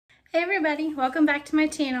Hey everybody, welcome back to my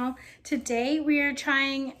channel. Today we are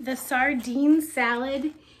trying the sardine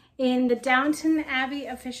salad in the Downton Abbey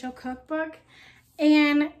official cookbook,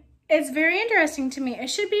 and it's very interesting to me. It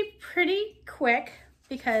should be pretty quick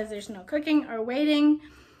because there's no cooking or waiting.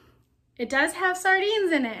 It does have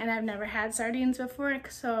sardines in it, and I've never had sardines before,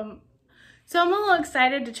 so I'm a little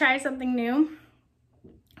excited to try something new.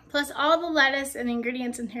 Plus all the lettuce and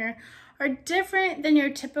ingredients in here are different than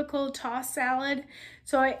your typical tossed salad.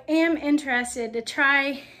 So I am interested to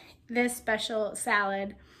try this special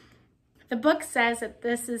salad. The book says that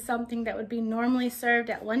this is something that would be normally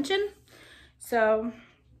served at luncheon. So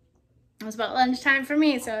it was about lunchtime for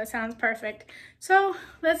me, so it sounds perfect. So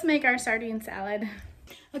let's make our sardine salad.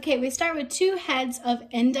 Okay, we start with 2 heads of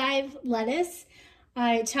endive lettuce.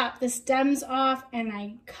 I chop the stems off and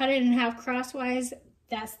I cut it in half crosswise.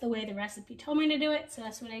 That's the way the recipe told me to do it, so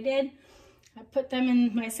that's what I did. I put them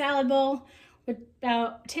in my salad bowl with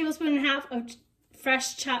about 1.5 tablespoons of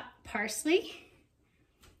fresh chopped parsley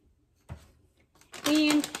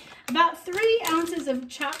and about 3 ounces of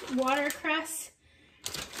chopped watercress.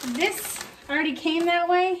 This already came that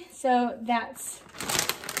way, so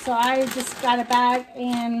I just got a bag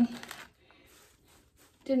and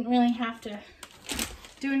didn't really have to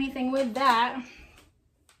do anything with that.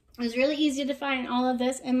 It was really easy to find all of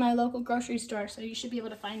this in my local grocery store, so you should be able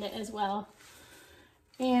to find it as well.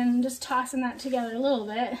 And just tossing that together a little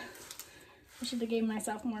bit. I should have given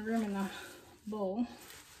myself more room in the bowl.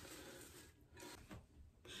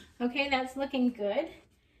 Okay, that's looking good.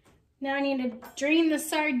 Now I need to drain the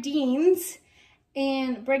sardines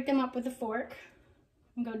and break them up with a fork.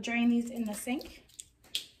 I'm going to drain these in the sink.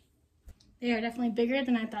 They are definitely bigger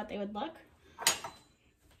than I thought they would look.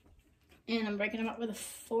 And I'm breaking them up with a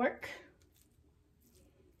fork.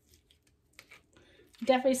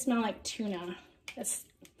 Definitely smell like tuna. That's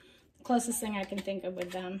the closest thing I can think of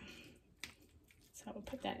with them. So I will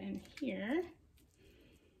put that in here.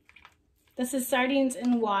 This is sardines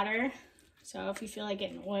in water. So if you feel like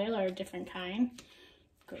getting oil or a different kind,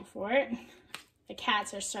 go for it. The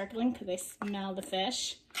cats are circling because they smell the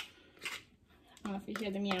fish. I don't know if you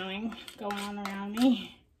hear the meowing going on around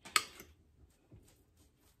me.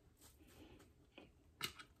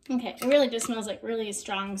 Okay, it really just smells like really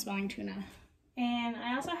strong smelling tuna. And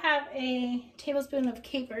I also have a tablespoon of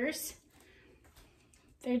capers.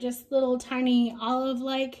 They're just little tiny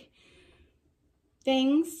olive-like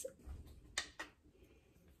things.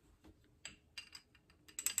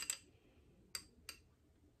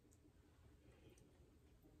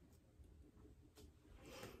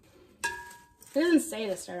 It doesn't say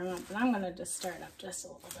to stir them up, but I'm gonna just stir it up just a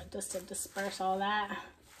little bit, just to disperse all that.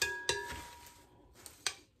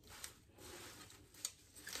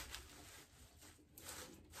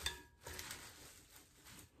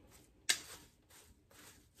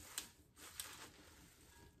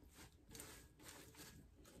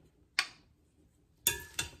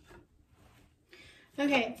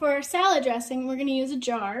 Okay, for our salad dressing, we're going to use a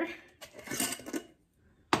jar.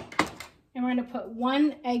 And we're going to put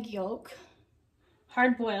 1 egg yolk,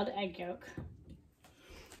 hard-boiled egg yolk,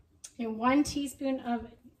 and 1 teaspoon of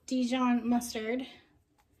Dijon mustard,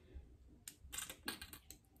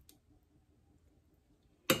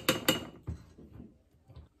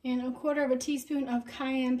 and 1/4 teaspoon of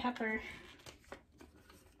cayenne pepper.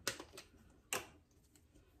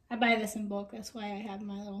 I buy this in bulk, that's why I have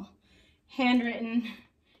my little handwritten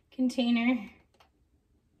container.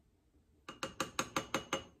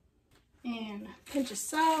 And a pinch of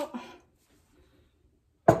salt,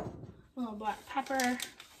 a little black pepper.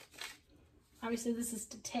 Obviously this is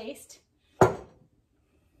to taste. And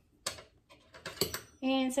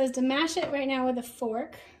it says to mash it right now with a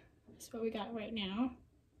fork. That's what we got right now.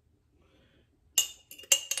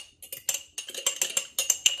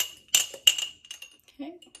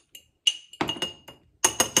 Okay.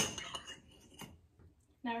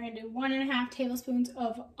 Now we're going to do 1.5 tablespoons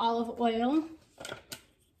of olive oil.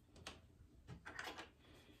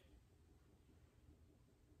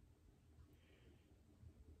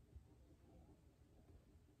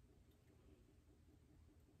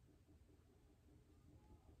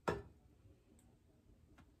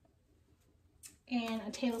 And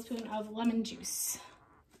a tablespoon of lemon juice.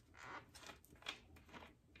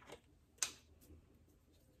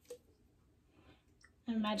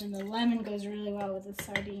 I imagine the lemon goes really well with the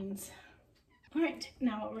sardines. All right,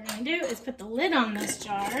 now what we're gonna do is put the lid on this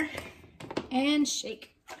jar and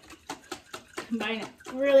shake. Combine it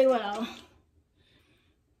really well.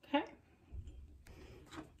 Okay.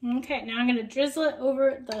 Okay, now I'm gonna drizzle it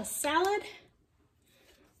over the salad.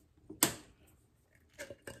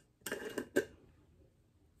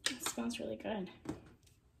 It smells really good.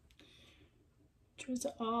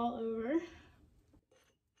 Drizzle all over.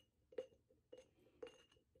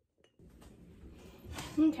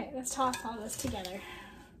 Okay, let's toss all this together.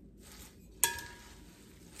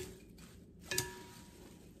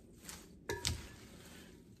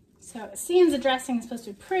 So it seems the dressing is supposed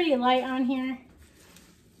to be pretty light on here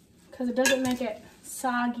because it doesn't make it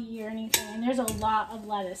soggy or anything. And there's a lot of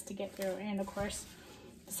lettuce to get through, and of course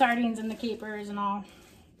the sardines and the capers and all.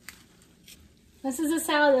 This is a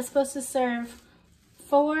salad that's supposed to serve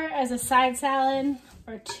 4 as a side salad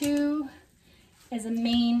or 2 as a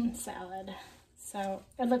main salad. So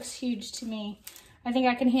it looks huge to me. I think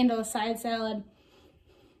I can handle a side salad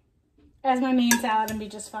as my main salad and be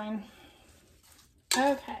just fine.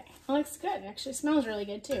 Okay, it looks good. It actually smells really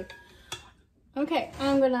good too. Okay,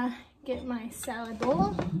 I'm gonna get my salad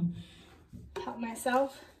bowl, help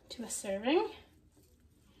myself to a serving.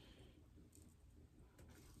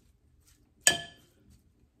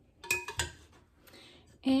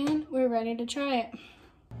 And we're ready to try it.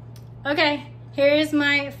 Okay, here's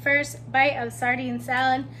my first bite of sardine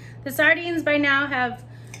salad. The sardines by now have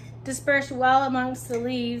dispersed well amongst the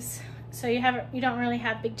leaves, so you don't really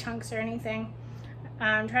have big chunks or anything.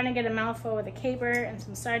 I'm trying to get a mouthful with a caper and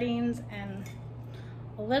some sardines and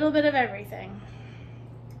a little bit of everything.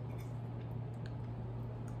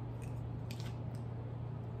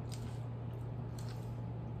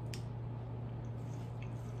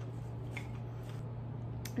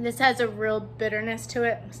 This has a real bitterness to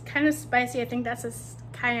it. It's kind of spicy. I think that's a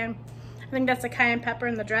cayenne pepper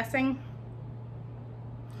in the dressing,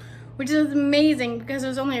 which is amazing because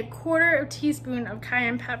there's only a 1/4 teaspoon of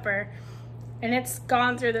cayenne pepper, and it's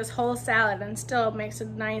gone through this whole salad and still makes a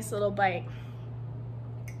nice little bite.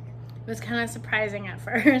 It was kind of surprising at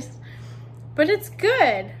first, but it's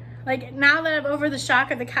good. Like, now that I'm over the shock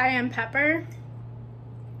of the cayenne pepper,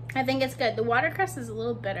 I think it's good. The watercress is a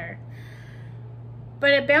little bitter, but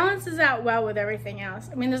it balances out well with everything else.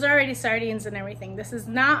 I mean, there's already sardines and everything. This is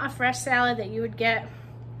not a fresh salad that you would get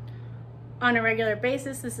on a regular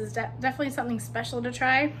basis. This is definitely something special to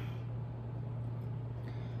try.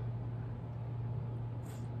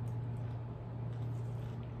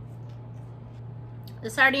 The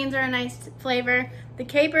sardines are a nice flavor. The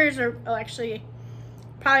capers are actually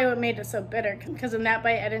probably what made it so bitter, because in that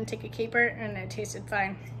bite I didn't take a caper and it tasted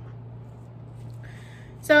fine.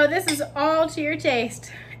 So this is all to your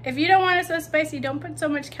taste. If you don't want it so spicy, don't put so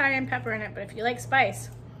much cayenne pepper in it, but if you like spice,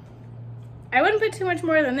 I wouldn't put too much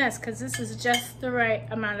more than this, because this is just the right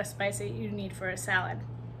amount of spice that you need for a salad.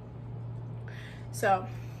 So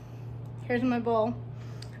here's my bowl.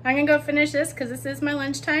 I'm gonna go finish this because this is my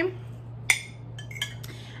lunchtime.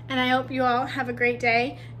 And I hope you all have a great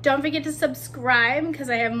day. Don't forget to subscribe because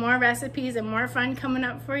I have more recipes and more fun coming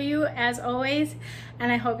up for you as always.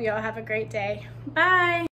 And I hope you all have a great day. Bye.